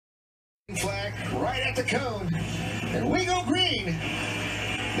Flag right at the cone, and we go green.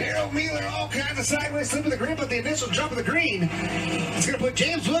 Daryl Mueller all kinds of sideways slip of the green, but the initial jump of the green is going to put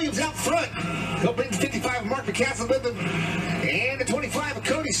James Williams out front. He'll bring the 55 of Mark McCaslin with him, and the 25 of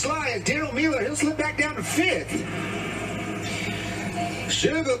Cody Sly as Daryl Mueller. He'll slip back down to 5th.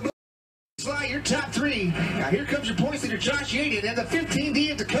 Suga, Sly, your top 3. Now here comes your points leader, Josh Yaden, and the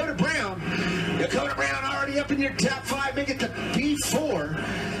 15D of Dakota Brown. Dakota Brown already up in your top 5, make it to P4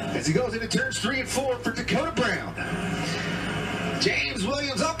 as he goes into turns 3 and 4 for Dakota Brown. James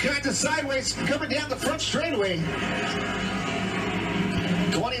Williams, all kinds of sideways coming down the front straightaway.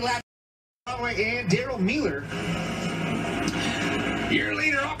 20 laps and Daryl Mueller. Your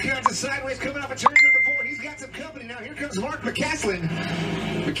leader, all kinds of sideways coming off of turn number 4. He's got some company now. Here comes Mark McCaslin.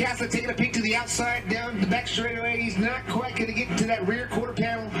 McCaslin taking a peek to the outside, down the back straightaway. He's not quite going to get to that rear quarter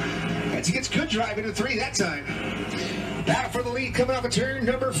panel as he gets good drive into 3 that time. Battle for the lead coming off of turn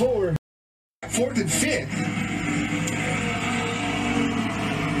number 4. 4th and 5th.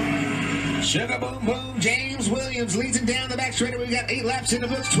 Sugar boom boom, James Williams leads him down the back straightaway. We got 8 laps in the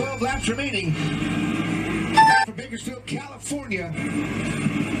books, 12 laps remaining. Back from Bakersfield, California.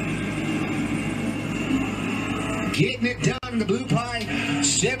 Getting it done in the blue pie,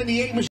 78.